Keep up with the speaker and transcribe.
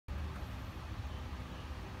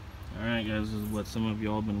Alright guys, this is what some of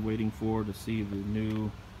y'all have been waiting for, to see the new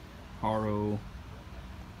Haro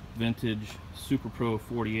Vintage Super Pro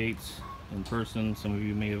 48s in person. Some of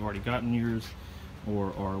you may have already gotten yours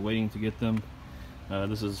or are waiting to get them.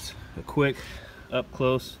 This is a quick up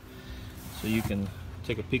close so you can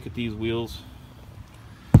take a peek at these wheels,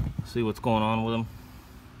 see what's going on with them.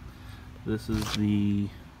 This is the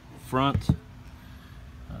front.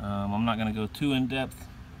 I'm not going to go too in depth,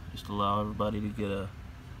 just allow everybody to get a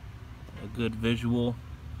good visual.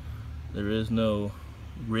 There is no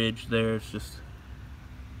ridge there, it's just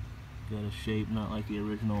got a shape, not like the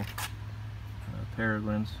original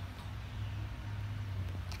Peregrines.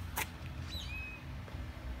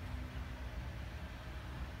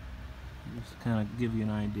 Just to kind of give you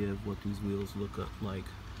an idea of what these wheels look like.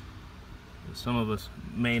 Some of us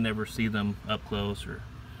may never see them up close or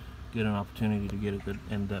get an opportunity to get a good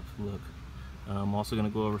in-depth look. I'm also going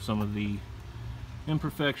to go over some of the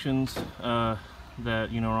imperfections that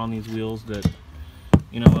are on these wheels that,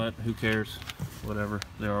 you know what, who cares, whatever,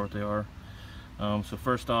 they are what they are. So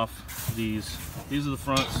first off, these are the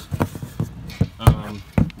fronts.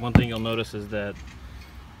 One thing you'll notice is that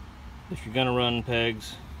if you're gonna run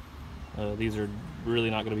pegs, these are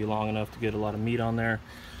really not going to be long enough to get a lot of meat on there.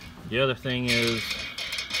 The other thing is,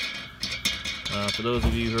 for those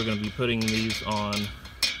of you who are going to be putting these on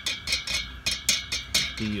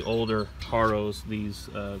the older Haros, these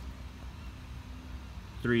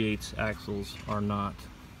 3/8 axles are not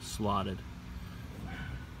slotted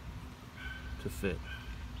to fit,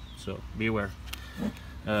 so be aware.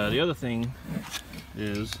 The other thing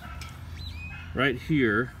is right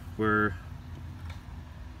here where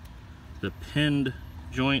the pinned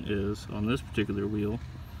joint is on this particular wheel,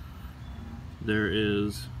 there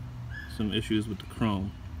is some issues with the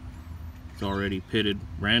chrome. It's already pitted,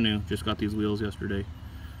 brand new, just got these wheels yesterday,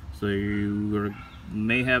 so you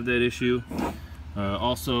may have that issue.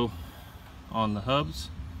 Also on the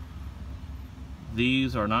hubs,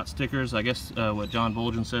 these are not stickers. I guess what John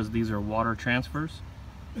Bolgen says, these are water transfers,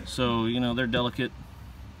 so they're delicate,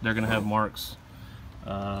 they're gonna have marks.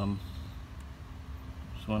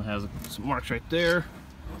 This one has some marks right there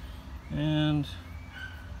and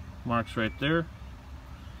marks right there.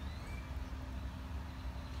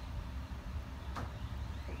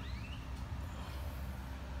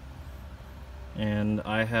 And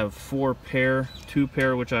I have 4 pair, 2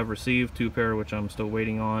 pair which I've received, 2 pair which I'm still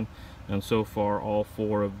waiting on, and so far all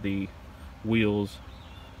 4 of the wheels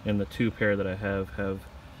in the 2 pair that I have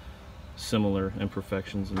similar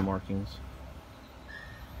imperfections and markings.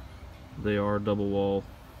 They are double wall.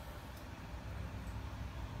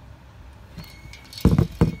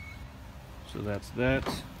 So that's that.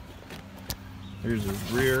 Here's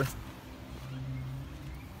his rear.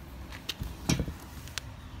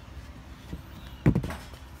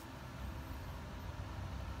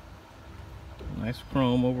 Nice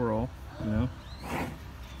chrome overall,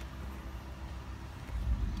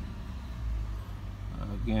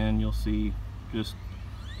 Again, you'll see just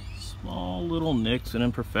small little nicks and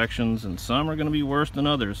imperfections, and some are going to be worse than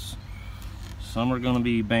others. Some are going to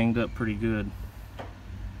be banged up pretty good.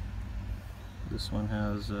 This one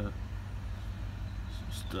has some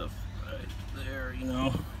stuff right there,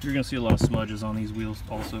 You're going to see a lot of smudges on these wheels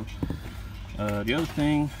also. The other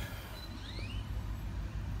thing,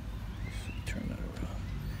 turn that around.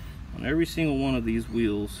 On every single one of these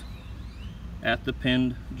wheels, at the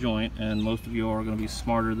pinned joint, and most of you are going to be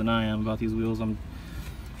smarter than I am about these wheels. I'm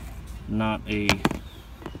not a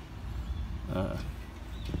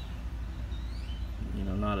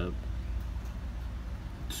not a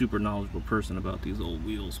super knowledgeable person about these old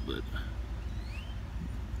wheels, but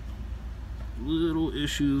little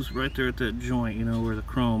issues right there at that joint, where the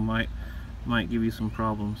chrome might give you some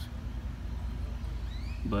problems,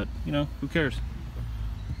 but who cares.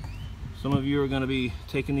 Some of you are going to be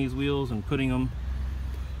taking these wheels and putting them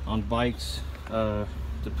on bikes to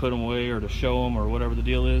put them away or to show them or whatever the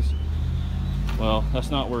deal is. Well,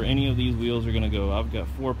 that's not where any of these wheels are going to go. I've got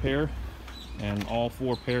 4 pair, and all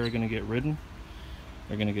 4 pair are going to get ridden.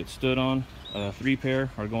 They're going to get stood on. 3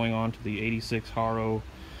 pair are going on to the 86 Haro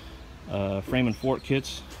frame and fork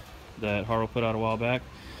kits that Haro put out a while back.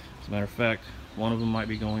 As a matter of fact, one of them might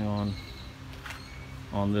be going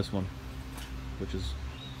on this one, which is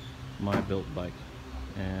my built bike,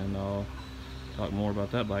 and I'll talk more about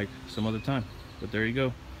that bike some other time. But there you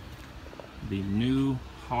go, the new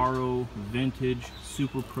Haro Vintage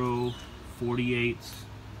Super Pro 48s,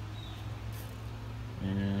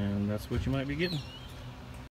 and that's what you might be getting.